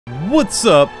What's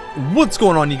up? What's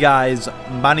going on, you guys?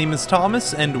 My name is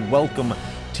Thomas, and welcome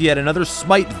to yet another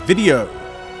Smite video.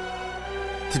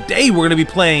 Today we're going to be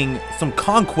playing some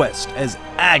Conquest as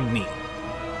Agni.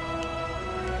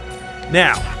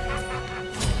 Now,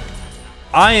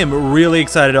 I am really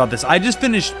excited about this. I just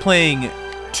finished playing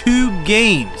 2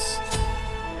 games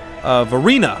of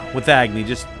Arena with Agni,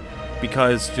 just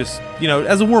because, you know,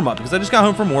 as a warm-up, because I just got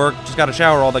home from work, just got a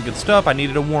shower, all that good stuff. I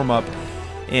needed a warm-up.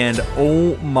 And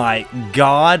oh my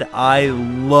god, I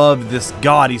love this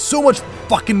god. He's so much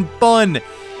fucking fun.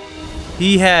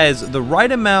 He has the right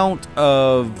amount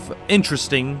of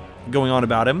interesting going on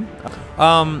about him.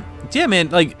 Yeah, man,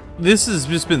 like, this has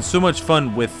just been so much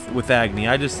fun with Agni.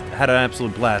 I just had an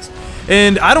absolute blast.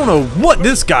 And I don't know what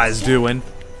this guy's doing.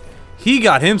 He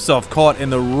got himself caught in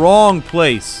the wrong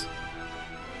place.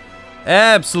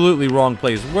 Absolutely wrong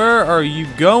place. Where are you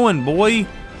going, boy?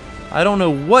 I don't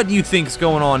know what you think's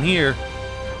going on here.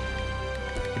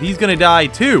 But he's gonna die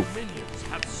too.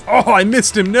 Oh, I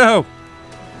missed him, no.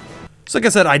 So like I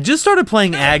said, I just started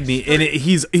playing Agni, and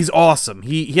he's awesome.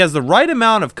 He has the right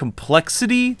amount of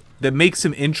complexity that makes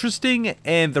him interesting,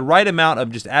 and the right amount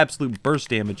of just absolute burst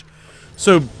damage.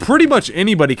 So pretty much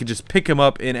anybody could just pick him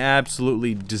up and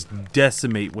absolutely just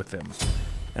decimate with him.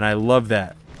 And I love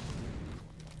that.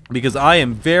 Because I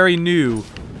am very new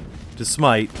to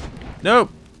Smite.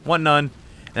 Nope. Want none.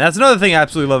 And that's another thing I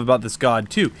absolutely love about this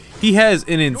god too. He has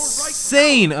an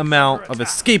insane amount of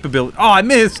escapability. Oh, I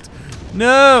missed!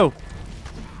 No!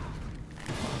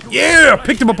 Yeah!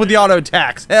 Picked him up with the auto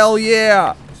attacks. Hell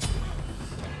yeah!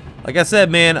 Like I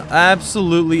said, man, I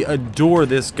absolutely adore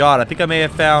this god. I think I may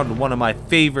have found one of my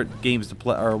favorite games to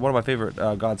play, or one of my favorite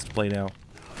gods to play now.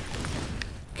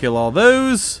 Kill all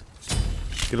those.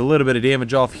 Get a little bit of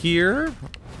damage off here.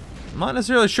 I'm not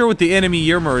necessarily sure what the enemy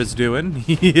Yrma is doing.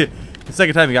 The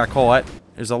second time he got caught.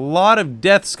 There's a lot of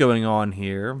deaths going on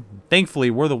here. Thankfully,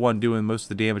 we're the one doing most of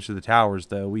the damage to the towers,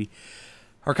 though. We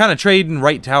are kind of trading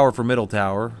right tower for middle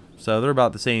tower. So they're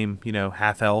about the same, you know,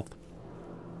 half health.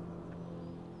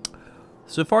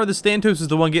 So far, the Thanatos is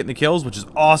the one getting the kills, which is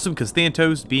awesome, because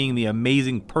Thanatos, being the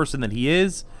amazing person that he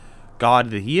is, god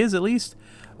that he is at least,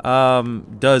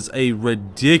 does a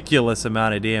ridiculous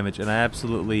amount of damage, and I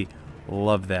absolutely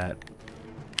love that.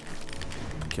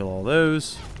 Kill all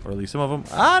those, or at least some of them.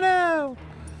 Oh no!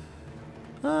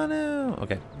 Oh no!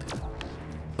 Okay.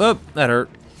 Oh, that hurt.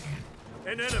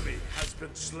 An enemy has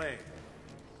been slain.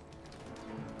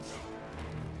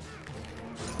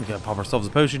 We gotta pop ourselves a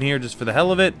potion here just for the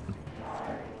hell of it.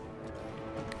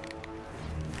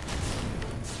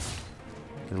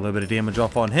 Get a little bit of damage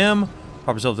off on him.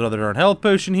 Pop ourselves another darn health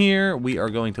potion here. We are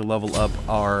going to level up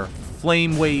our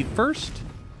flame wave first.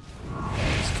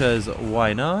 Because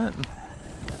why not?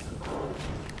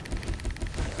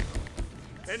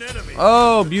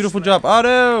 Oh, beautiful job,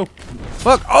 Otto!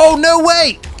 Fuck! Oh, no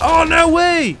way! Oh, no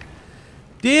way!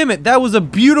 Damn it, that was a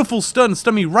beautiful stun.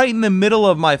 Stun me right in the middle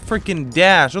of my freaking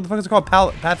dash. What the fuck is it called?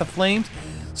 Path of Flames?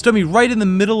 Stun me right in the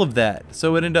middle of that.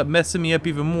 So it ended up messing me up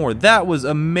even more. That was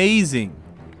amazing.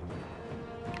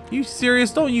 You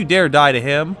serious? Don't you dare die to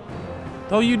him.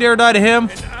 Don't you dare die to him.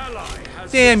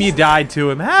 Damn, you died to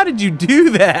him. How did you do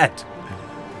that?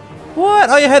 What?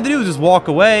 All you had to do was just walk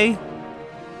away.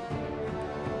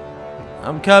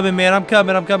 I'm coming, man. I'm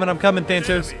coming,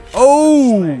 Thanatos.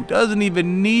 Oh, doesn't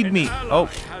even need me. Oh.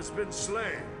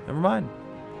 Never mind.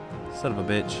 Son of a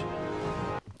bitch.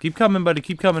 Keep coming, buddy.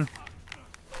 Keep coming.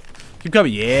 Keep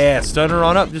coming. Yeah, stun her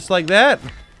on up just like that.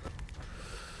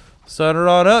 Stun her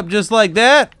on up just like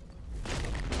that.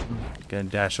 Gonna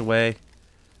dash away.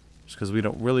 Because we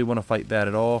don't really want to fight that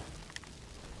at all.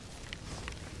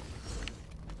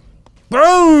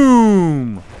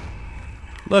 Boom!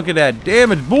 Look at that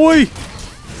damage, boy!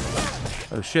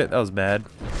 Oh shit, that was bad.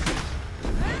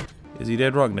 Is he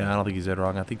dead wrong? No, I don't think he's dead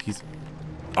wrong. I think he's...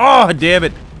 Oh, damn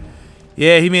it!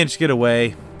 Yeah, he managed to get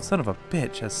away. Son of a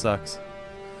bitch, that sucks.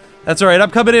 That's alright,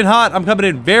 I'm coming in hot. I'm coming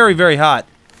in very, very hot.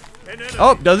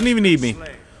 Oh, doesn't even need me.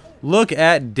 Look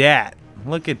at that.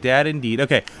 Look at that indeed.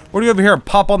 Okay, we're gonna go over here and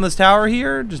pop on this tower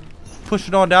here. Just push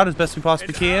it on down as best we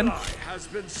possibly can.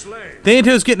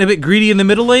 Thanatos getting a bit greedy in the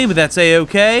middle lane, but that's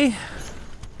a-okay.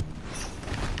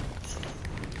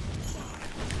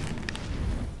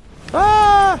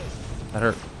 Ah! That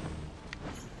hurt.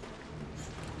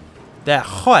 That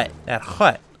hurt. That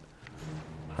hurt.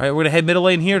 Alright, we're gonna head middle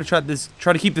lane here to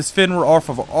try to keep this Fenrir off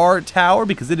of our tower,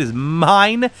 because it is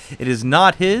mine. It is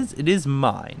not his, it is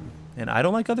mine. And I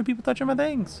don't like other people touching my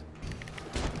things.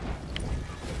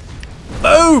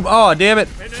 Boom! Oh, damn it.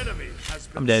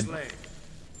 I'm dead.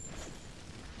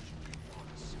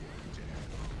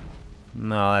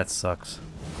 No, that sucks.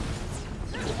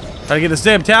 Try to get this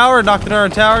damn tower, knock the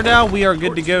darn tower down. We are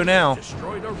good to go now.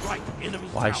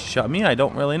 Why she shot me, I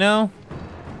don't really know.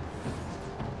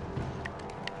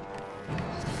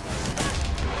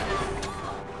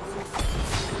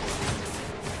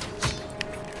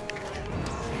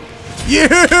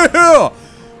 Yeah!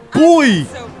 Boy!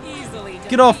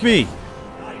 Get off me!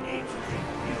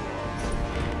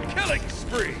 Killing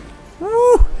spree.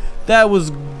 Woo! That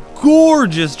was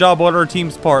gorgeous job on our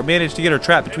team's part. Managed to get her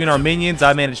trapped between our minions.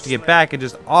 I managed to get back and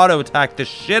just auto-attack the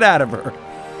shit out of her.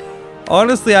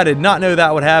 Honestly, I did not know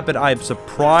that would happen. I am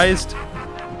surprised,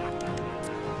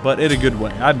 but in a good way.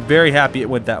 I'm very happy it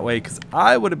went that way because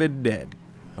I would have been dead.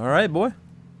 All right, boy.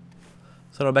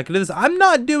 So back into this. I'm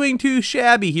not doing too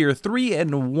shabby here.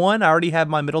 3-1. I already have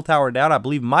my middle tower down. I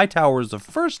believe my tower is the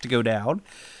first to go down.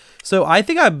 So I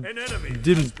think I've been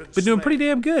doing pretty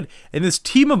damn good. And this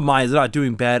team of mine is not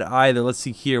doing bad either. Let's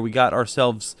see here. We got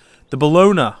ourselves the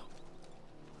Bologna.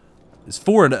 It's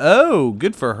 4-0.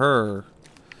 Good for her.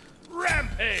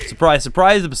 Rampage. Surprise,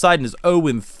 surprise. The Poseidon is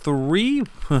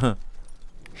 0-3.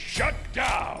 Shut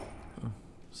down.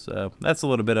 So that's a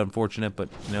little bit unfortunate, but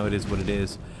you know, it is what it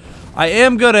is. I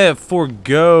am gonna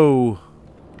forego.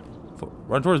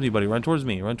 Run towards me, buddy. Run towards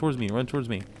me. Run towards me. Run towards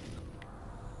me.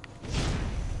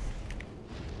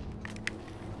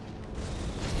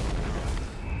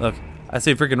 Look, I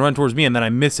say freaking run towards me and then I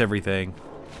miss everything.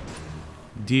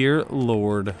 Dear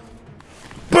Lord.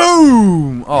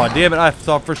 Boom! Oh, damn it. I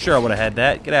thought for sure I would have had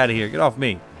that. Get out of here. Get off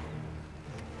me.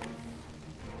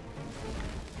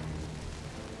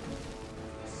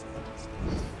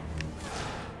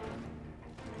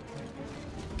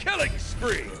 Killing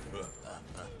spree.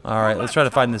 Alright, let's try to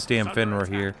find this damn Fenrir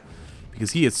here.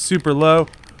 Because he is super low.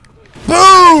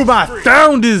 Boom! I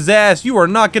found his ass! You are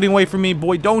not getting away from me,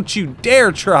 boy. Don't you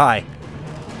dare try.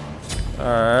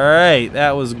 Alright,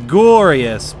 that was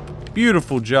glorious.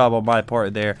 Beautiful job on my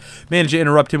part there. Managed to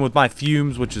interrupt him with my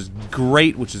fumes, which is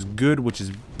great, which is good, which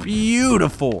is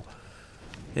beautiful.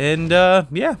 And,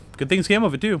 yeah, good things came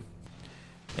of it, too.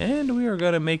 And we are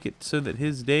going to make it so that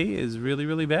his day is really,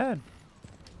 really bad.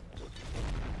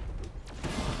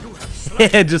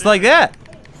 Yeah, just like that.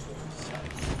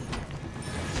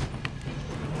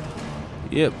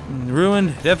 Yep,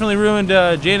 ruined, definitely ruined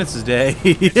Janice's day.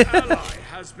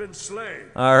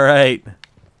 Alright.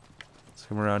 Let's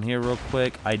come around here real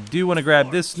quick. I do want to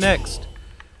grab this next.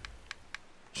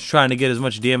 Just trying to get as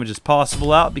much damage as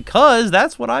possible out because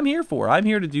that's what I'm here for. I'm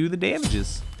here to do the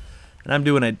damages. And I'm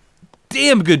doing a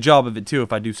damn good job of it too,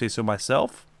 if I do say so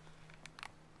myself.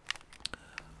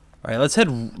 Alright, let's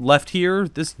head left here.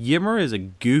 This Yimmer is a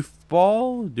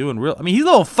goofball. Doing real... I mean, he's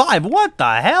level 5. What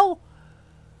the hell?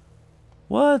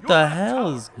 What the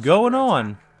hell is going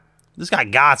on? This guy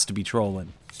gots to be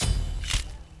trolling.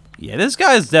 Yeah, this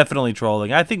guy is definitely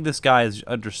trolling. I think this guy has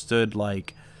understood,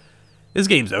 like... This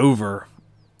game's over.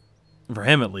 For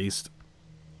him, at least.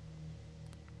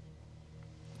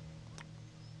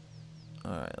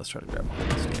 Alright, let's try to grab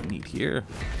this damn meat here.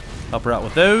 Help her out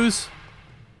with those.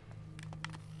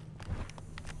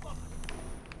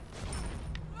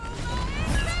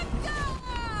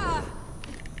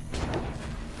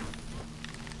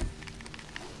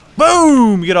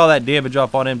 Boom! Get all that damage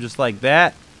off on him just like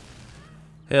that.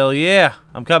 Hell yeah.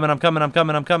 I'm coming, I'm coming, I'm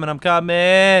coming, I'm coming, I'm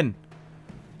coming.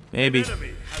 Maybe.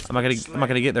 I'm not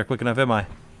gonna get there quick enough, am I?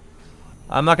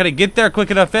 I'm not gonna get there quick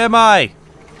enough, am I?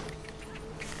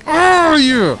 Oh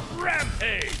yeah!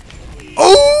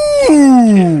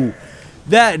 Oh!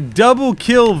 That double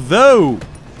kill though.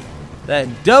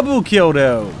 That double kill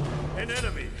though.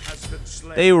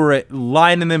 They were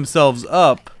lining themselves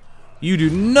up. You do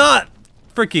not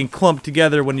freaking clump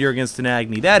together when you're against an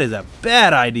Agni. That is a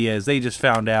bad idea, as they just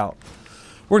found out.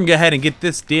 We're gonna go ahead and get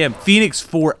this damn Phoenix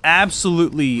 4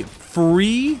 absolutely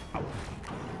free.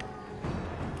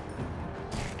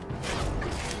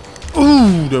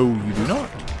 Ooh, no, you do not.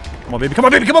 Come on, baby. Come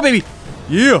on, baby. Come on, baby.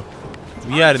 Yeah. Get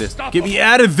me out of this. Get me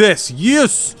out of this.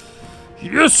 Yes.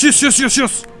 Yes, yes, yes, yes,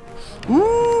 yes.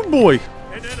 Ooh, boy.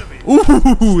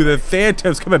 Ooh, the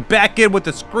Phantom's coming back in with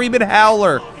the Screaming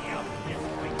Howler.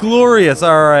 Glorious.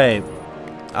 All right.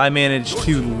 I managed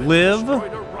to live.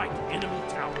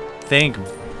 Thank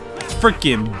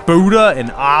freaking Buddha and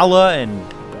Allah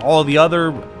and all the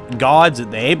other gods,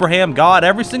 the Abraham God,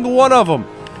 every single one of them,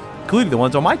 including the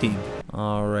ones on my team.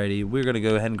 Alrighty, we're gonna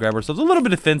go ahead and grab ourselves a little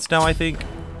bit of defense now, I think,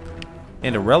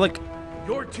 and a relic.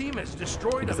 Your team has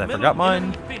destroyed because I forgot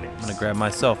mine. I'm gonna grab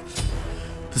myself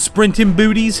the sprinting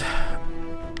booties,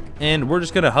 and we're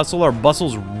just gonna hustle our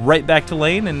bustles right back to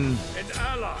lane. And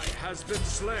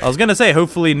I was gonna say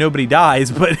hopefully nobody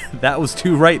dies, but that was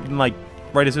too right, and like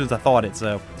right as soon as I thought it.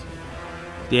 So,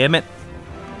 damn it.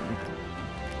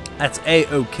 That's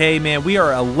A-okay, man. We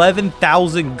are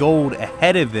 11,000 gold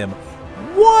ahead of them.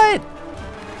 What?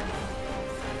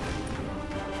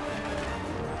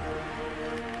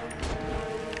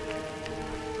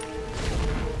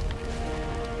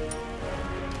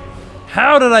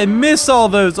 How did I miss all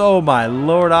those? Oh my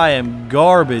lord, I am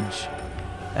garbage.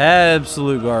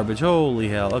 Absolute garbage. Holy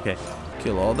hell. Okay.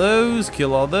 Kill all those.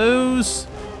 Kill all those.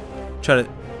 Try to...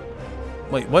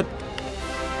 Wait, what?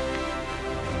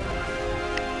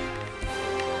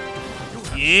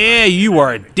 Yeah, you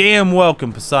are damn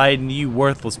welcome, Poseidon, you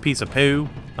worthless piece of poo.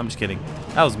 I'm just kidding.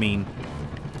 That was mean.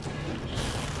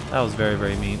 That was very,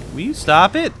 very mean. Will you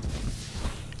stop it?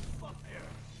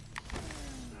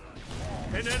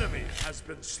 An enemy has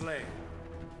been slain.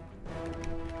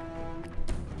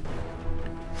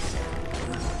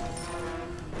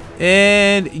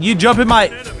 And you jump in my...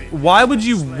 Why would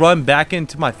you run back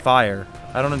into my fire?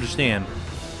 I don't understand.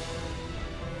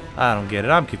 I don't get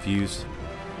it. I'm confused.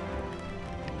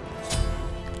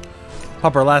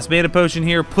 Pop our last mana potion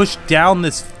here. Push down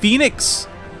this Phoenix.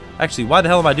 Actually, why the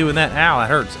hell am I doing that? Ow, that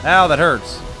hurts. Ow, that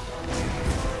hurts.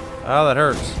 Ow, that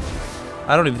hurts.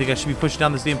 I don't even think I should be pushing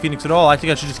down this damn Phoenix at all. I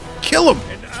think I should just kill him.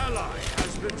 An ally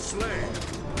has been slain.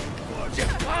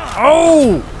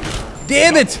 Oh!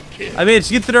 Damn it! I managed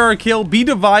to get the dark kill, be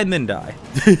divine, then die.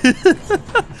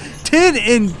 10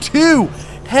 and 2.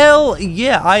 Hell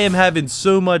yeah, I am having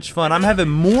so much fun. I'm having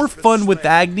more fun with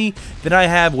Agni than I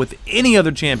have with any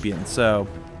other champion, so...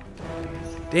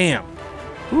 Damn.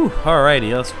 Whew,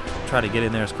 alrighty, let's try to get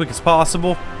in there as quick as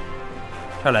possible.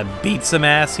 Try to beat some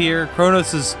ass here.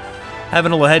 Kronos is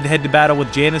having a little head-to-head battle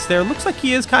with Janus there. Looks like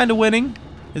he is kind of winning.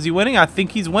 Is he winning? I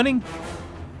think he's winning.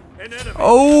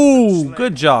 Oh,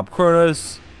 good job,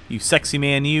 Kronos. You sexy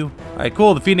man, you. Alright,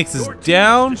 cool. The Phoenix is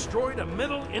down. Destroyed a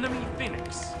middle enemy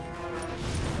Phoenix.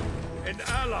 An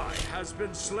ally has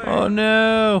been slain. Oh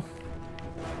no.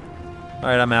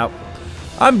 Alright, I'm out.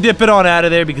 I'm dipping on out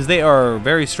of there because they are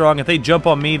very strong. If they jump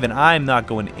on me, then I'm not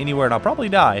going anywhere and I'll probably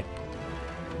die.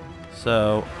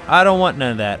 So, I don't want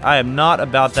none of that. I am not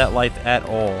about that life at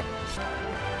all.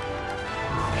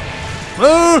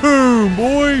 Boom,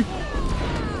 boy!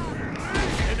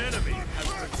 An enemy has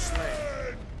been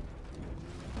slain.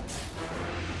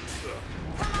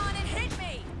 Come on and hit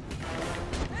me.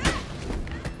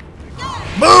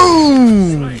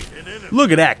 Boom!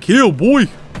 Look at that kill, boy!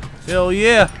 Hell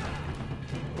yeah!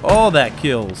 All that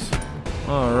kills.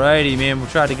 Alrighty, man. We'll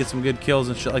try to get some good kills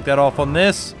and shit like that off on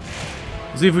this.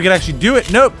 See if we can actually do it.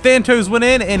 Nope, Thantos went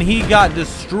in and he got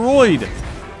destroyed.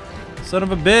 Son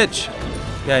of a bitch.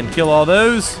 Go ahead and kill all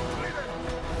those.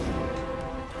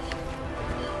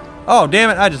 Oh,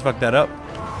 damn it. I just fucked that up.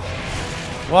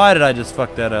 Why did I just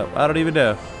fuck that up? I don't even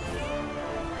know.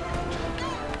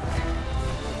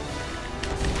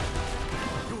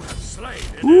 You have slain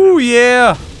an Ooh,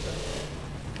 yeah.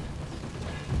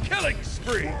 killing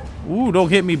spree. Ooh, don't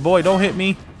hit me, boy. Don't hit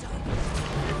me.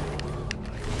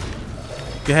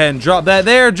 Go ahead and drop that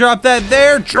there. Drop that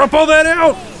there. Drop all that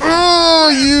out. Oh,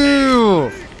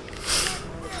 you.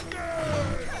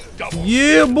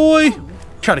 Yeah, boy.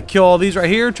 Try to kill all these right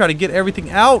here. Try to get everything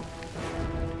out.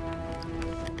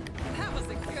 That was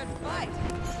a good fight.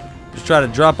 Just try to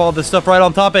drop all this stuff right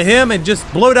on top of him and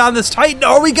just blow down this Titan.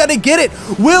 Are we gonna get it?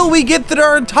 Will we get the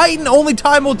darn Titan? Only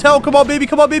time will tell. Come on, baby.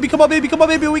 Come on, baby. Come on, baby. Come on,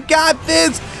 baby. We got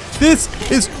this.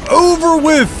 This is over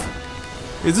with.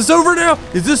 Is this over now?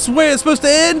 Is this the way it's supposed to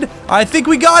end? I think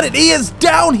we got it. He is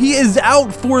down. He is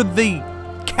out for the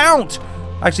count.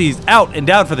 Actually, he's out and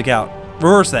down for the count.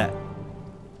 Reverse that.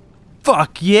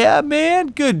 Fuck yeah, man.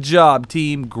 Good job,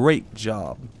 team. Great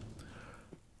job.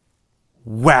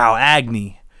 Wow,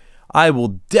 Agni. I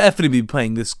will definitely be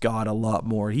playing this god a lot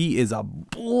more. He is a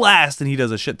blast and he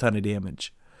does a shit ton of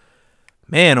damage.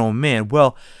 Man, oh man.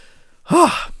 Well,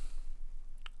 that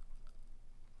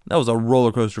was a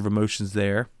roller coaster of emotions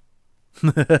there.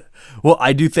 Well,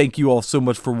 I do thank you all so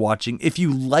much for watching. If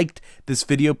you liked this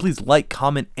video, please like,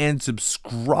 comment, and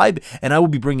subscribe. And I will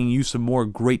be bringing you some more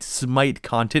great Smite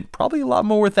content, probably a lot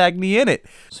more with Agni in it.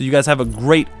 So you guys have a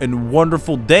great and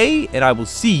wonderful day, and I will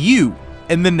see you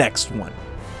in the next one.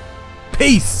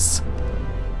 Peace!